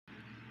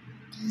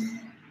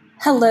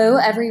Hello,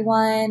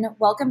 everyone.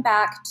 Welcome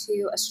back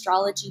to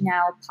Astrology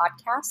Now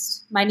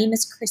podcast. My name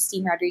is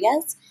Christine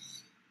Rodriguez.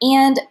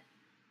 And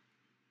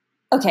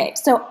okay,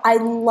 so I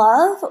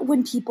love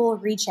when people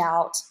reach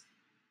out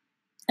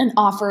and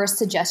offer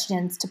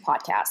suggestions to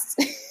podcasts.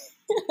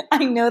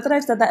 I know that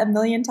I've said that a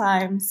million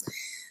times.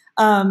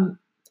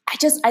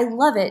 I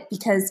love it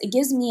because it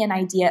gives me an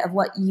idea of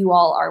what you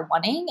all are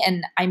wanting,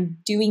 and I'm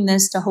doing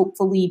this to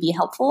hopefully be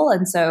helpful.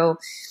 And so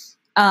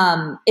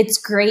it's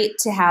great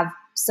to have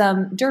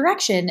some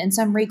direction and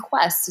some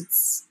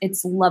requests.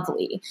 It's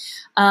lovely.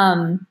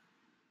 And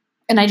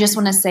I just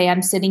want to say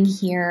I'm sitting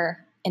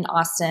here in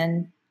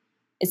Austin.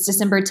 It's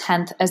December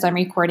 10th as I'm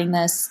recording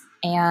this,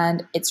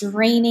 and it's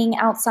raining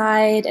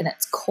outside and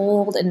it's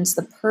cold, and it's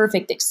the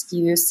perfect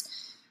excuse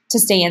to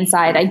stay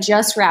inside. I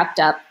just wrapped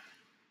up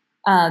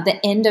the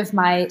end of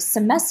my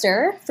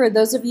semester. For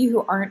those of you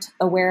who aren't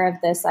aware of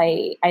this,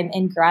 I'm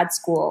in grad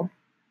school.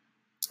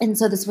 And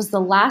so this was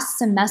the last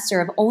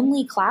semester of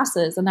only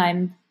classes, and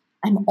I'm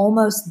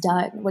almost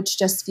done, which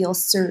just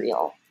feels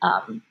surreal.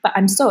 But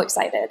I'm so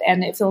excited,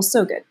 and it feels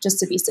so good just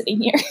to be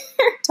sitting here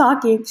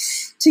talking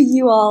to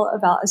you all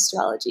about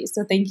astrology.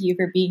 So thank you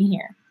for being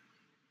here.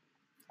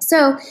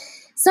 So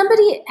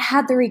somebody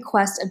had the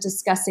request of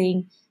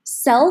discussing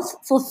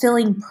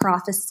self-fulfilling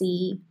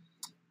prophecy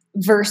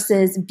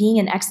versus being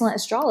an excellent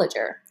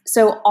astrologer.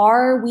 So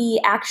are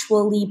we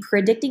actually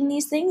predicting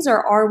these things,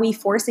 or are we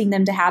forcing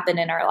them to happen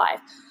in our life?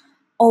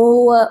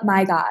 Oh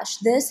my gosh,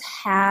 this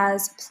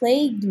has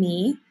plagued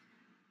me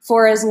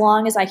for as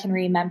long as I can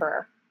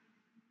remember.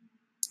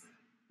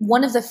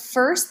 One of the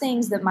first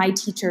things that my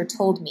teacher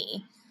told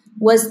me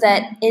was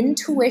that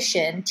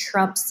intuition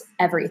trumps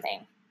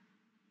everything.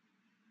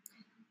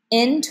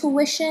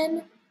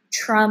 Intuition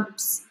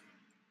trumps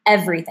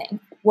everything.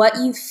 What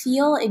you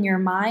feel in your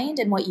mind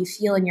and what you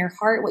feel in your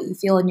heart, what you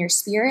feel in your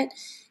spirit,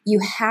 you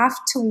have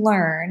to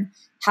learn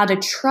how to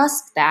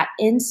trust that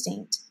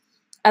instinct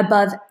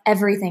above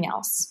everything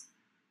else.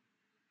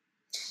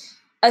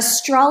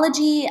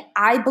 Astrology,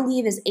 I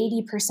believe, is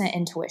 80%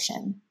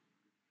 intuition.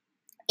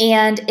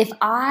 And if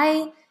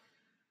I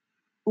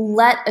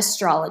went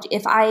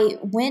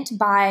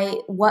by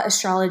what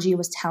astrology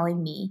was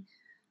telling me,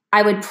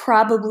 I would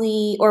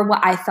probably, or what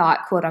I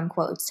thought, quote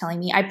unquote, was telling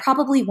me, I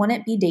probably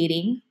wouldn't be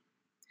dating.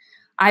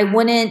 I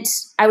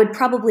would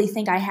probably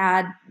think I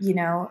had,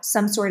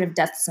 some sort of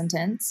death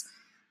sentence.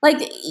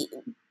 Like,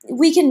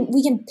 we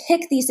can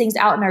pick these things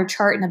out in our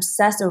chart and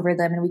obsess over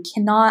them, and we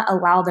cannot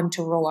allow them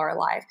to rule our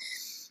life.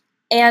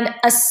 And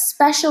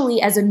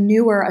especially as a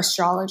newer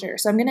astrologer.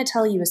 So I'm going to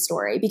tell you a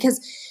story,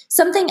 because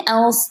something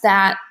else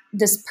that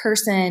this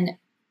person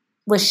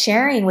was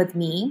sharing with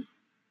me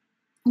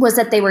was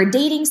that they were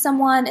dating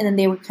someone, and then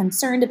they were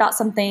concerned about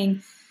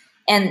something,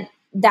 and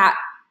that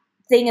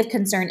thing of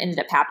concern ended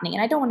up happening.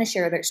 And I don't want to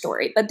share their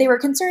story, but they were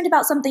concerned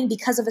about something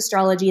because of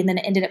astrology, and then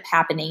it ended up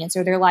happening. And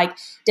so they're like,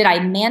 did I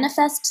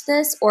manifest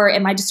this, or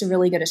am I just a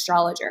really good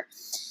astrologer?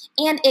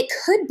 And it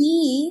could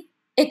be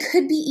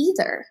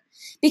either,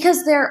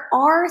 because there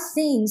are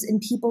things in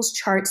people's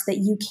charts that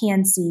you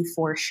can see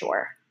for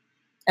sure.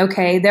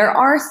 Okay. There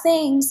are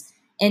things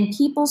in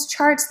people's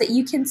charts that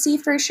you can see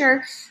for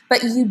sure,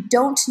 but you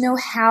don't know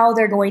how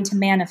they're going to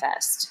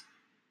manifest.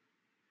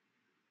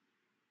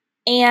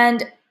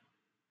 And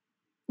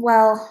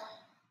well,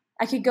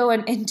 I could go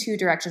in two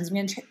directions. I'm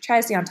going to try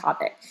to stay on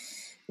topic.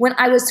 When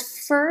I was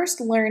first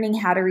learning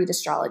how to read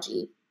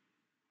astrology,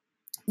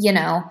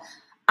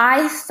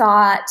 I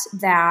thought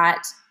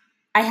that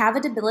I have a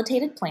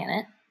debilitated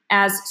planet,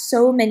 as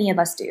so many of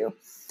us do.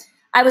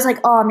 I was like,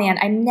 oh man,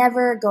 I'm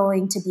never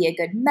going to be a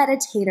good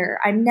meditator.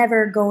 I'm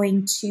never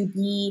going to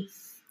be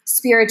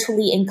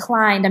spiritually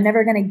inclined. I'm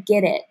never going to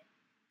get it.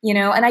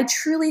 And I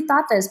truly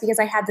thought this because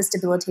I had this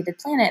debilitated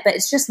planet, but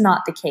it's just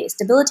not the case.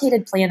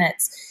 Debilitated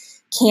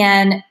planets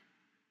can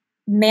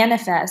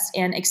manifest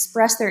and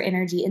express their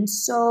energy in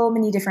so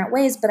many different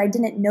ways, but I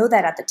didn't know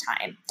that at the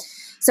time.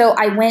 So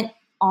I went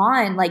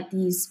on like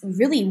these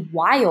really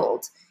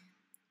wild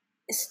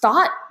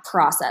thought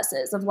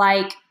processes of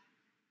like,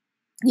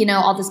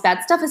 all this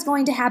bad stuff is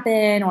going to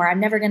happen, or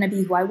I'm never going to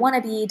be who I want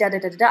to be,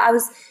 I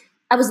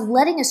was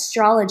letting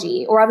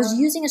astrology, or I was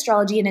using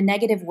astrology in a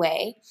negative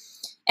way.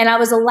 And I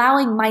was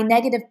allowing my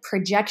negative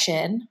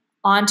projection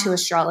onto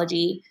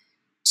astrology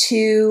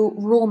to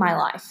rule my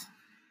life.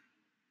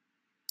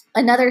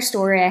 Another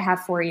story I have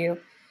for you.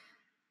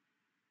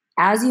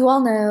 As you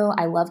all know,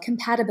 I love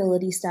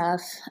compatibility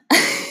stuff.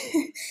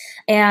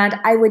 And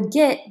I would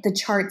get the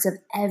charts of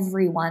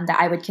everyone that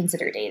I would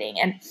consider dating.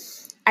 And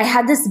I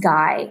had this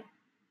guy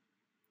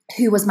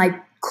who was my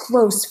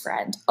close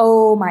friend.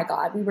 Oh my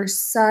God, we were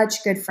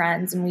such good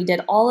friends, and we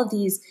did all of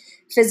these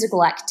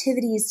physical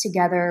activities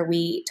together.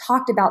 We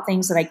talked about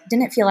things that I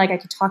didn't feel like I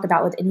could talk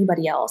about with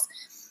anybody else.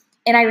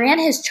 And I ran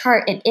his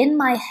chart, and in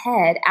my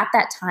head at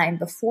that time,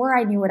 before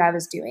I knew what I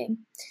was doing,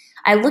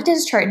 I looked at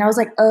his chart and I was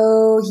like,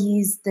 oh,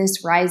 he's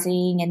this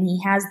rising and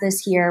he has this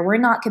here. We're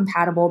not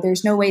compatible.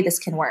 There's no way this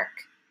can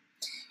work.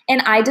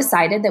 And I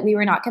decided that we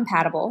were not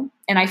compatible,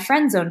 and I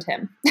friend zoned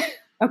him.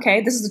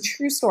 Okay, this is a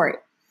true story.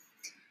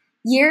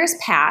 Years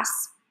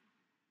pass,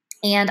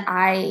 and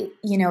I,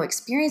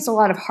 experienced a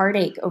lot of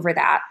heartache over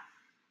that.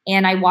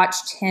 And I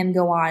watched him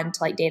go on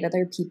to like date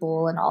other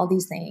people and all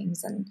these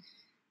things. And,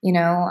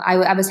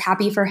 I was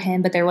happy for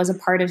him, but there was a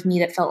part of me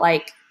that felt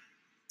like,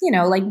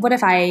 like what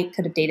if I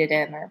could have dated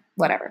him or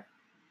whatever.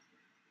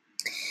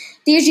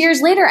 These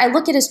years later, I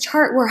look at his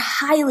chart. We're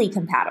highly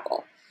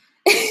compatible.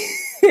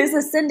 His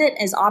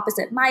ascendant is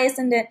opposite my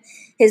ascendant.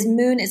 His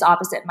moon is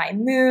opposite my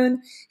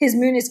moon. His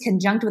moon is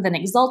conjunct with an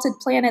exalted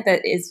planet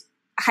that is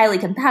highly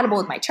compatible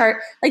with my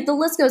chart. Like the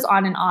list goes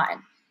on and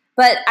on.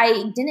 But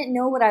I didn't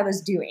know what I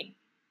was doing.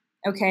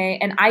 Okay.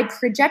 And I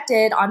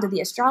projected onto the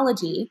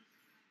astrology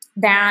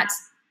that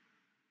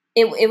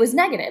it was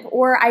negative,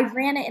 or I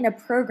ran it in a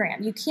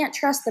program. You can't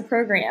trust the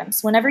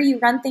programs. Whenever you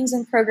run things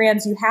in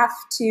programs, you have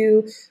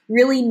to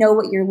really know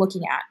what you're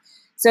looking at.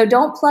 So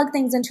don't plug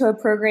things into a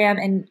program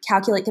and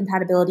calculate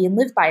compatibility and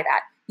live by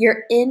that.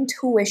 Your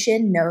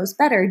intuition knows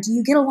better. Do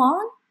you get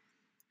along?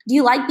 Do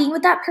you like being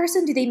with that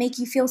person? Do they make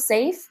you feel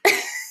safe?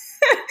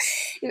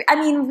 I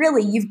mean,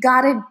 really, you've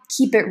got to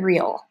keep it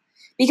real,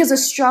 because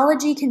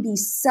astrology can be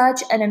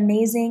such an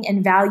amazing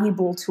and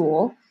valuable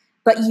tool,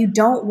 but you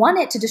don't want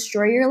it to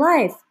destroy your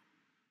life.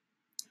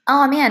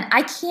 Oh man,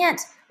 I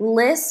can't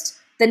list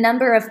the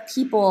number of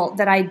people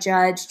that I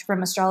judged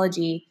from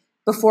astrology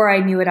before I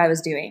knew what I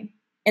was doing.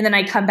 And then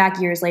I come back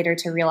years later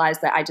to realize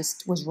that I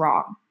just was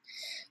wrong.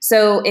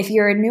 So if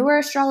you're a newer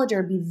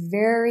astrologer, be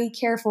very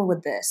careful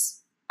with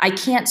this. I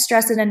can't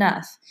stress it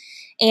enough.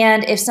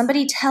 And if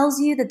somebody tells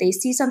you that they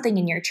see something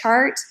in your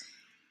chart,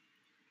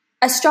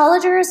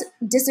 astrologers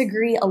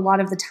disagree a lot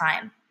of the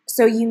time.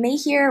 So you may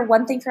hear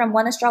one thing from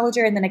one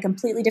astrologer and then a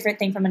completely different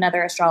thing from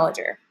another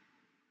astrologer.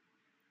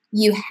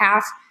 You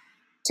have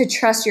to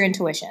trust your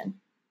intuition.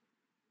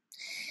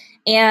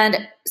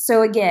 And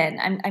so again,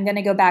 I'm going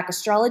to go back.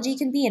 Astrology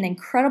can be an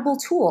incredible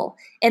tool,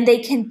 and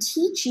it can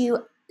teach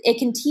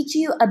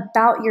you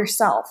about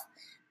yourself.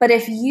 But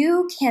if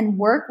you can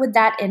work with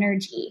that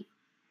energy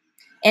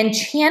and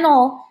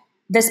channel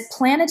this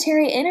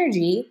planetary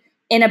energy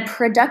in a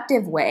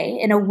productive way,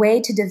 in a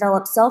way to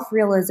develop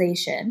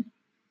self-realization,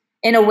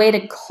 in a way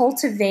to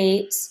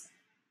cultivate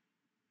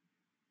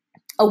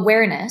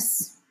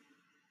awareness,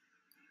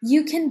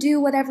 you can do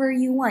whatever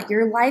you want.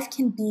 Your life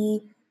can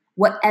be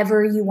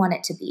whatever you want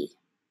it to be.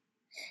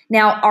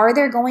 Now, are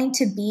there going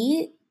to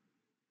be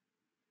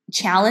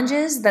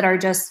challenges that are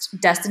just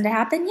destined to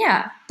happen?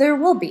 Yeah, there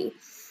will be.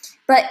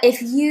 But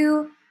if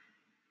you,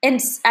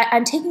 and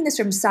I'm taking this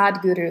from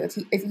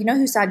Sadhguru. If you know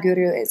who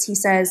Sadhguru is, he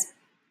says,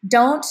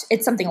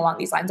 it's something along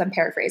these lines, I'm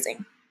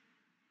paraphrasing.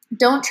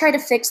 Don't try to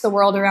fix the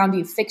world around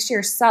you. Fix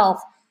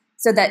yourself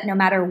so that no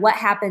matter what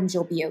happens,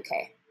 you'll be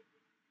okay.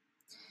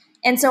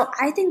 And so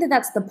I think that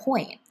that's the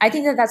point. I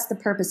think that that's the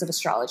purpose of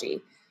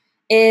astrology,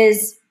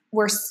 is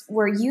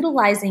we're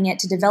utilizing it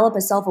to develop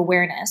a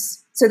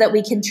self-awareness so that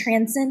we can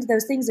transcend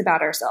those things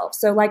about ourselves.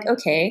 So like,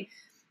 okay,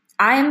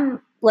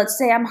 let's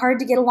say I'm hard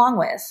to get along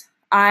with.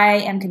 I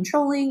am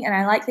controlling and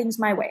I like things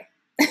my way.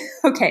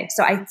 Okay,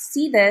 so I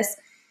see this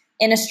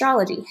in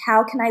astrology.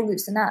 How can I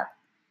loosen up?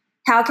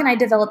 How can I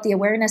develop the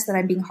awareness that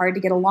I'm being hard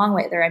to get along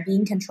with, or I'm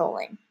being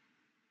controlling?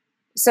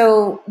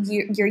 So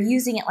you're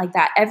using it like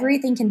that.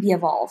 Everything can be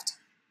evolved.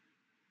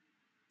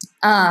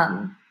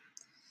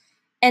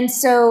 And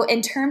so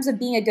in terms of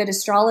being a good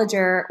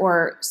astrologer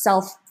or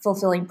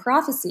self-fulfilling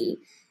prophecy,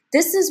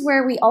 this is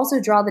where we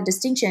also draw the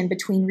distinction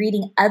between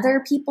reading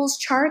other people's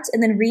charts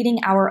and then reading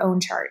our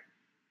own chart.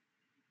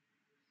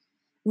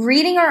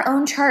 Reading our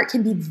own chart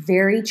can be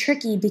very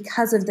tricky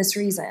because of this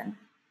reason.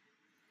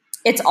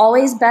 It's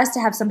always best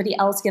to have somebody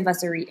else give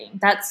us a reading.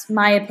 That's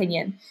my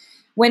opinion.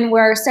 When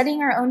we're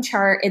studying our own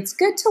chart, it's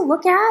good to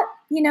look at,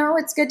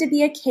 it's good to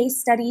be a case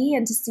study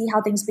and to see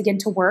how things begin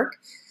to work.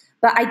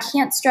 But I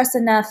can't stress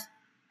enough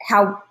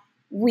how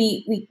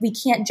we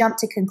can't jump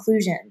to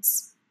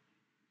conclusions.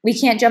 We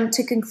can't jump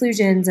to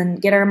conclusions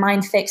and get our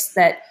mind fixed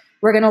that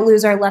we're going to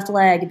lose our left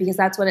leg because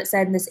that's what it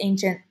said in this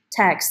ancient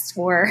text,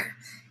 or,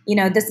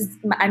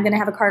 I'm going to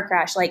have a car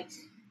crash. Like,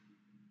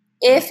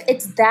 if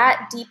it's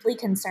that deeply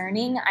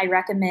concerning, I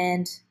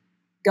recommend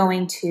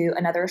going to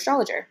another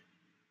astrologer.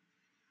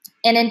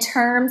 And in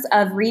terms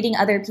of reading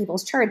other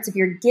people's charts, if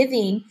you're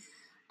giving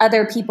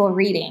other people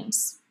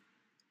readings,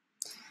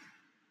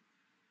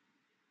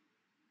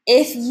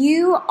 if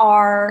you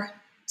are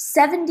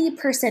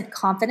 70%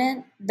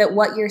 confident that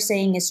what you're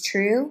saying is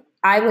true,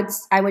 I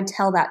would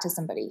tell that to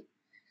somebody.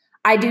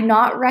 I do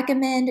not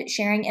recommend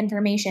sharing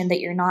information that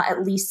you're not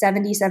at least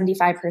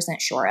 70-75%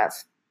 sure of,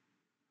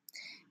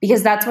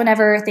 because that's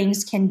whenever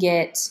things can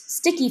get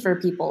sticky for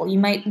people. You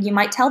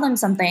might tell them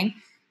something,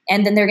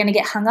 and then they're going to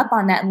get hung up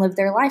on that and live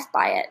their life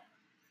by it.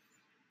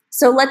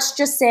 So let's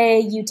just say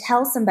you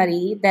tell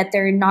somebody that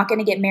they're not going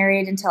to get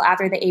married until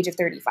after the age of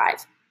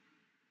 35.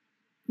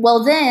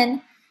 Well,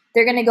 then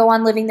they're going to go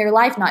on living their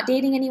life, not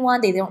dating anyone.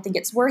 They don't think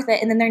it's worth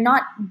it. And then they're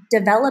not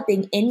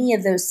developing any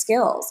of those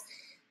skills.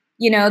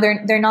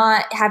 They're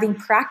not having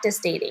practice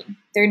dating.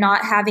 They're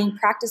not having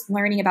practice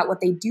learning about what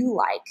they do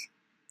like.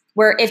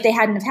 Where if they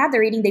hadn't have had the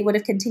reading, they would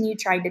have continued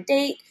trying to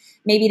date.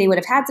 Maybe they would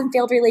have had some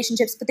failed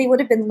relationships, but they would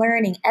have been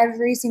learning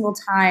every single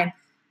time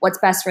what's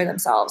best for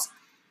themselves.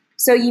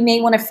 So you may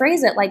want to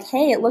phrase it like,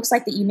 hey, it looks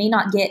like that you may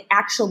not get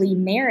actually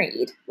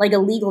married, like a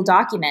legal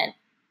document,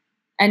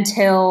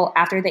 until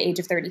after the age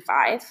of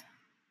 35.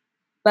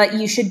 But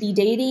you should be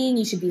dating,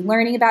 you should be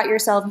learning about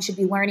yourself, you should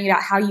be learning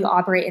about how you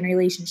operate in a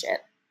relationship.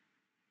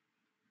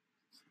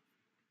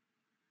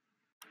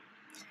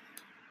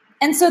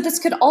 And so this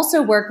could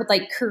also work with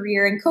like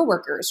career and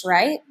coworkers,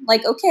 right?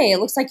 Like, okay, it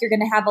looks like you're going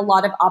to have a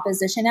lot of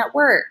opposition at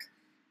work.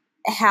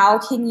 How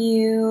can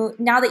you,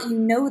 now that you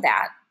know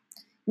that,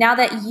 now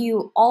that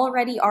you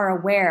already are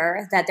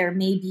aware that there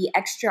may be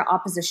extra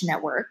opposition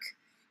at work,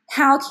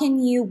 how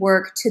can you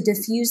work to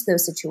diffuse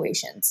those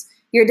situations?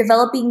 You're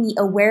developing the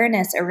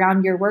awareness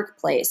around your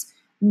workplace,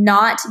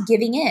 not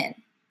giving in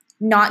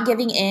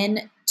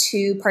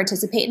to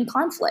participate in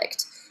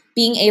conflict,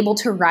 being able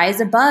to rise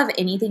above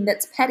anything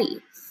that's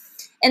petty.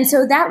 And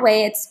so that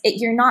way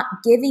you're not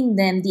giving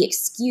them the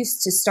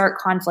excuse to start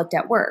conflict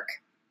at work.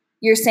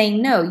 You're saying,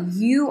 no,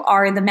 you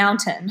are the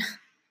mountain.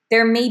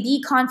 There may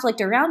be conflict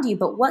around you,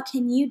 but what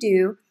can you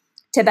do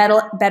to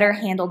better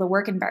handle the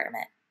work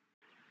environment?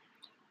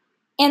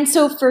 And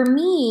so for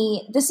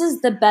me, this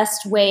is the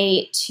best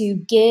way to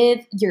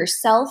give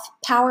yourself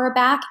power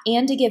back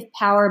and to give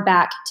power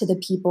back to the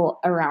people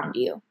around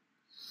you.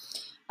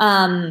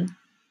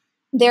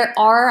 There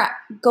are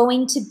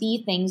going to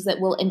be things that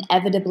will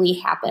inevitably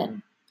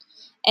happen.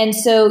 And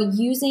so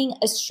using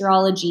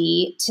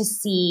astrology to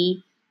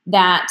see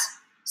that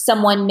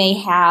someone may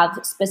have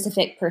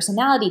specific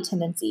personality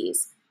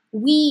tendencies,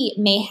 we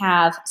may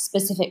have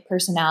specific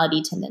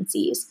personality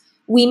tendencies.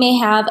 We may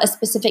have a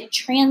specific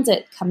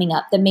transit coming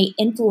up that may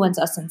influence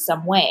us in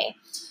some way.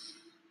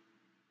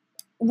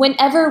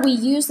 Whenever we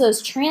use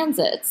those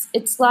transits,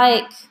 it's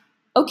like,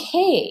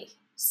 okay,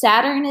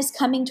 Saturn is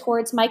coming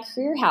towards my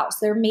career house.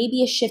 There may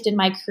be a shift in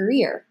my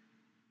career.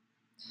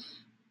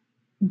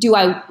 Do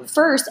I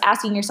first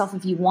asking yourself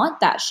if you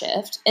want that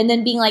shift, and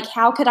then being like,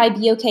 how could I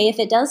be okay if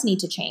it does need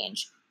to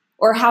change?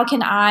 Or how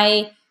can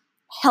I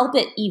help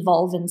it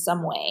evolve in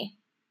some way?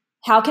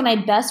 How can I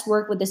best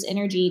work with this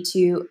energy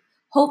to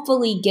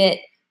hopefully get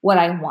what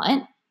I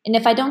want? And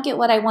if I don't get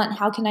what I want,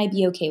 how can I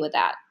be okay with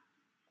that?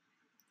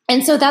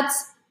 And so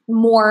that's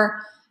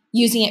more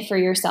using it for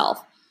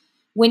yourself.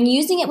 When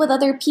using it with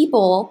other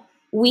people,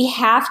 we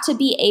have to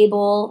be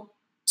able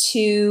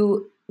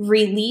to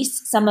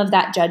release some of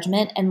that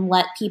judgment and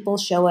let people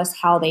show us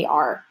how they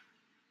are.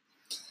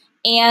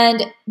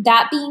 And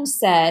that being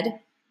said,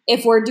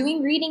 if we're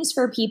doing readings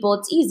for people,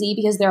 it's easy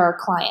because they're our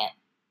client.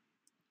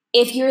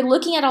 If you're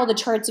looking at all the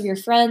charts of your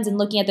friends and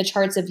looking at the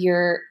charts of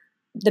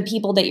the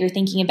people that you're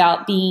thinking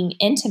about being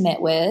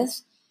intimate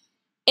with,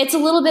 it's a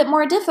little bit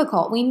more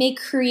difficult. We may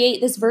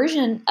create this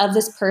version of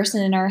this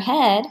person in our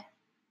head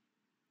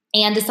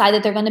and decide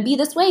that they're going to be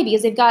this way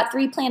because they've got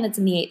 3 planets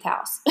in the 8th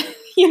house,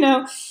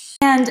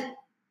 And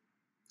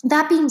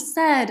that being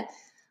said,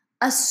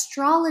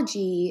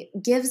 astrology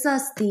gives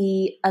us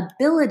the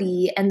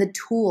ability and the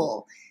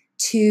tool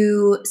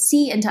to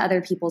see into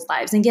other people's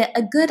lives and get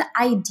a good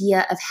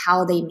idea of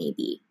how they may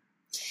be.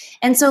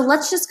 And so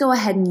let's just go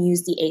ahead and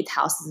use the 8th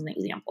house as an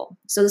example.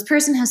 So this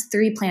person has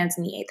 3 planets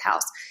in the 8th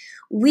house.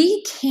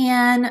 We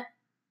can,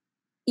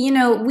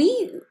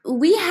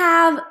 we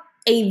have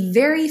a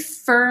very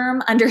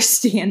firm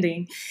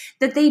understanding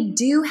that they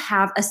do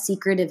have a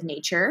secretive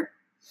nature.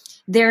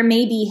 There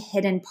may be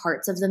hidden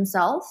parts of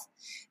themselves.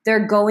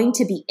 They're going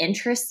to be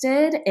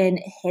interested in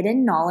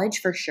hidden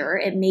knowledge for sure.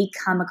 It may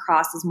come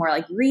across as more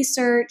like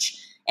research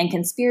and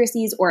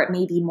conspiracies, or it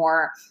may be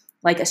more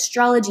like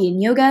astrology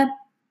and yoga.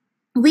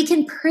 We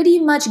can pretty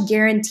much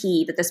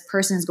guarantee that this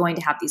person is going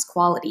to have these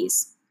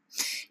qualities.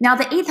 Now,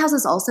 the 8th house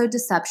is also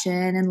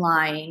deception and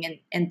lying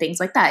and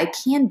things like that. It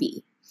can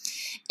be.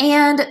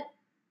 And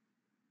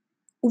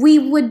we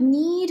would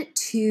need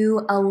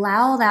to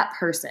allow that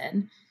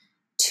person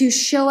to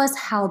show us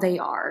how they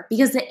are,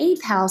 because the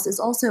 8th house is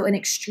also an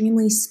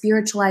extremely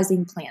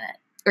spiritualizing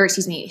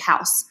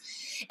house.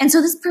 And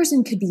so this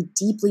person could be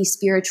deeply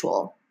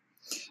spiritual.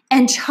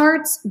 And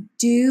charts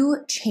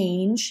do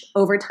change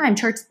over time.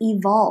 Charts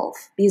evolve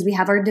because we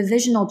have our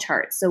divisional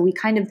charts. So we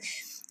kind of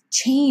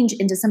change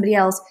into somebody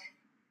else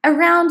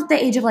around the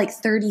age of like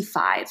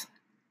 35.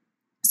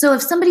 So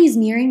if somebody's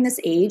nearing this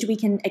age, we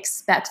can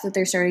expect that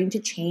they're starting to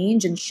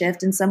change and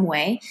shift in some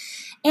way.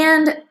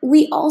 And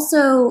we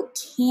also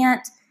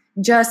can't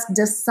just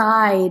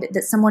decide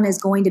that someone is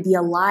going to be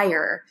a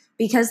liar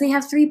because they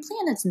have 3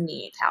 planets in the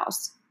 8th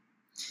house.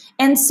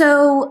 And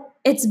so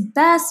it's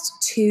best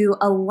to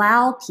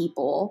allow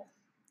people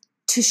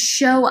to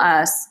show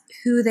us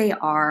who they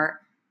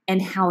are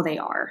and how they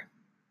are.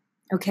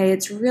 Okay,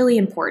 it's really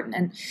important.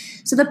 And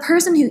so the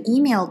person who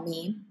emailed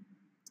me,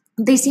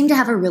 they seemed to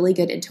have a really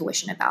good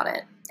intuition about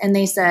it. And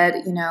they said,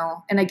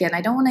 and again,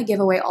 I don't want to give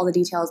away all the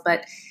details,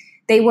 but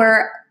they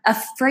were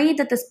afraid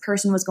that this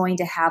person was going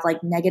to have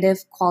like negative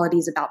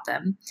qualities about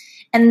them.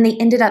 And they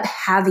ended up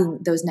having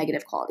those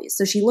negative qualities.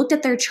 So she looked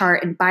at their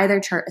chart and by their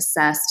chart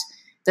assessed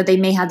that they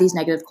may have these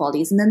negative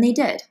qualities. And then they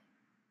did.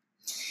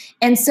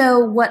 And so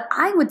what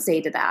I would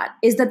say to that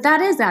is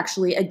that is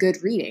actually a good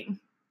reading.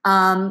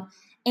 And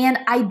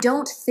I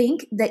don't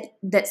think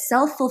that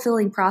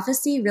self-fulfilling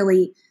prophecy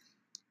really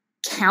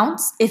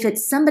counts if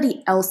it's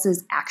somebody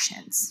else's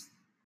actions.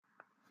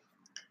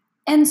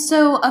 And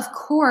so, of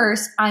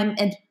course, I'm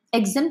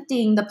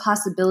exempting the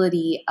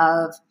possibility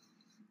of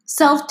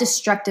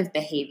self-destructive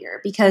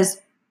behavior,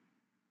 because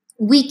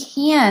we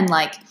can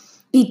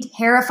be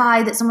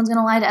terrified that someone's going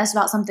to lie to us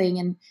about something,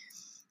 and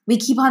we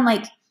keep on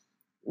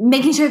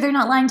making sure they're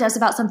not lying to us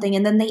about something,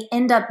 and then they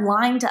end up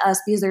lying to us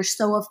because they're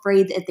so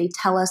afraid that if they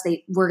tell us,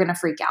 we're going to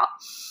freak out.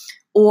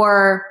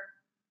 Or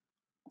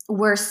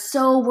we're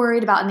so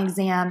worried about an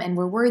exam, and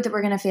we're worried that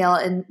we're going to fail,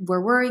 and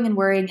we're worrying,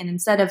 and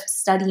instead of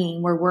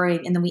studying, we're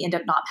worrying, and then we end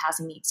up not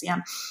passing the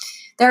exam.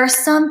 There are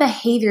some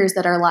behaviors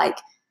that are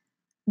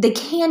they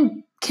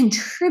can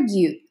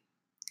contribute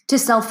to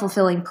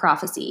self-fulfilling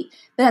prophecy,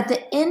 but at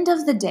the end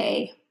of the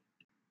day,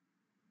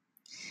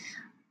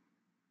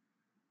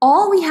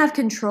 all we have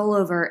control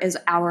over is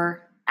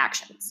our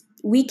actions.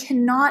 We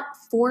cannot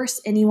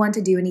force anyone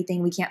to do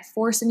anything. We can't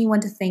force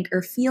anyone to think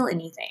or feel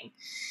anything.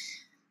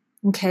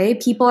 Okay?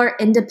 People are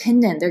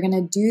independent. They're going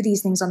to do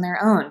these things on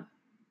their own.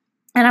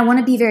 And I want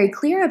to be very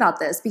clear about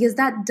this, because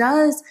that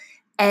does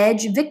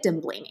edge victim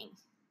blaming,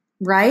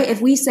 right?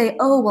 If we say,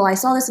 oh, well, I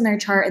saw this in their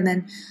chart and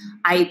then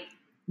I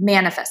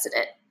manifested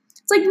it.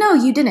 It's like, no,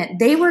 you didn't.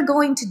 They were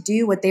going to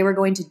do what they were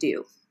going to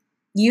do.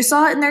 You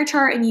saw it in their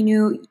chart and you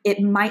knew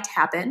it might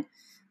happen,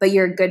 but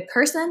you're a good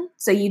person,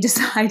 so you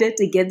decided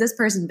to give this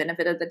person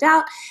benefit of the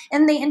doubt,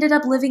 and they ended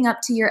up living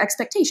up to your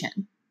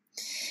expectation.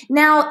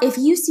 Now, if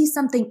you see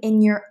something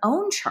in your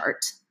own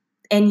chart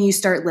and you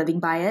start living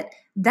by it,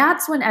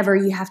 that's whenever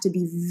you have to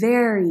be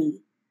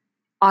very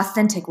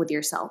authentic with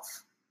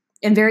yourself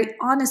and very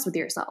honest with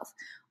yourself.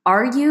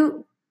 Are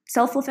you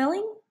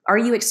self-fulfilling? Are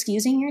you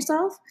excusing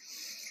yourself?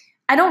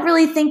 I don't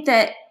really think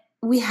that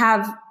we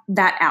have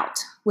that out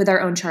with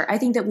our own chart. I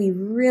think that we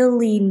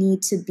really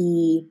need to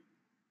be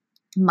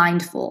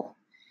mindful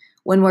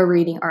when we're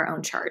reading our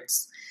own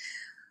charts.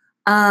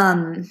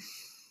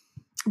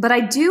 But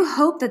I do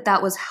hope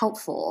that was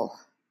helpful.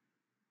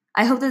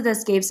 I hope that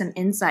this gave some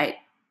insight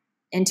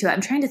into it.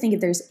 I'm trying to think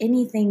if there's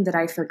anything that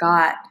I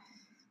forgot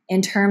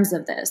in terms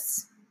of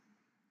this.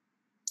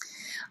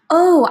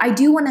 Oh, I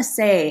do want to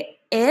say,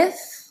 if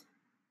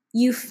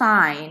you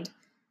find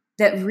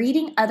that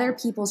reading other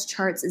people's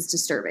charts is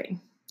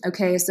disturbing,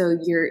 okay, so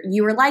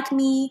you were like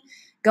me,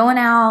 going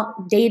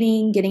out,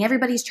 dating, getting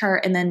everybody's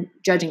chart, and then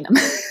judging them,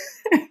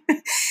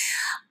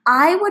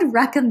 I would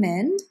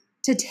recommend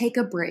to take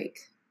a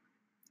break.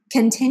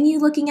 Continue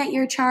looking at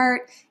your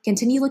chart,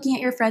 continue looking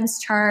at your friend's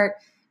chart,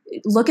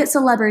 look at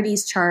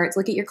celebrities' charts,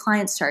 look at your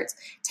clients' charts.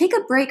 Take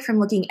a break from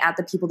looking at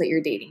the people that you're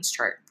dating's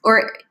chart,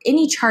 or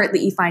any chart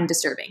that you find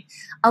disturbing.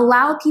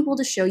 Allow people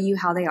to show you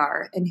how they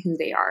are and who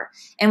they are.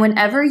 And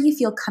whenever you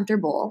feel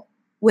comfortable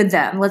with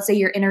them, let's say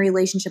you're in a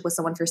relationship with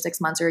someone for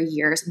 6 months or a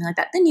year or something like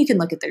that, then you can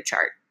look at their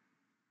chart.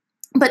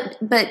 But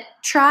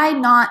try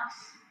not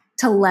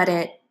to let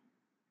it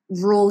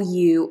rule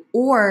you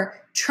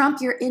or trump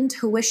your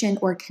intuition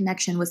or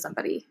connection with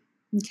somebody,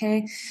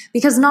 okay?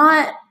 Because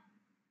not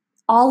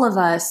all of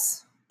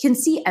us can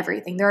see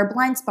everything. There are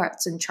blind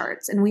spots in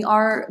charts, and we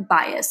are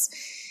biased.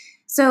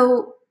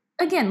 So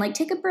again,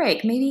 take a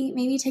break,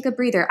 maybe take a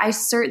breather. I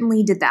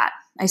certainly did that.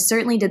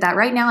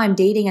 Right now I'm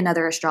dating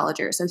another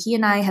astrologer. So he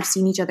and I have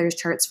seen each other's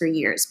charts for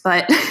years.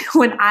 But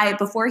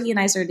before he and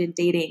I started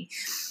dating,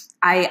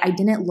 I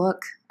didn't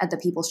look at the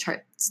people's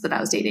charts that I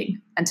was dating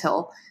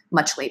until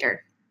much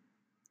later.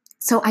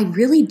 So I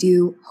really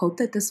do hope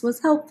that this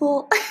was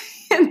helpful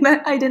and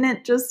that I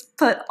didn't just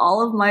put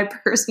all of my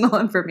personal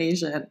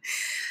information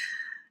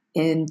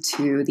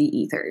into the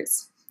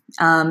ethers.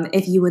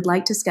 If you would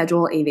like to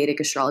schedule a Vedic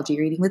astrology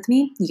reading with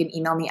me, you can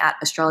email me at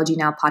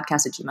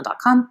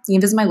astrologynowpodcast@gmail.com. You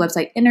can visit my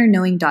website,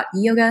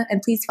 innerknowing.yoga,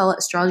 and please follow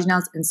Astrology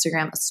Now's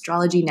Instagram,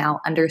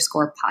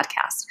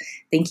 astrologynow_podcast.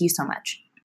 Thank you so much.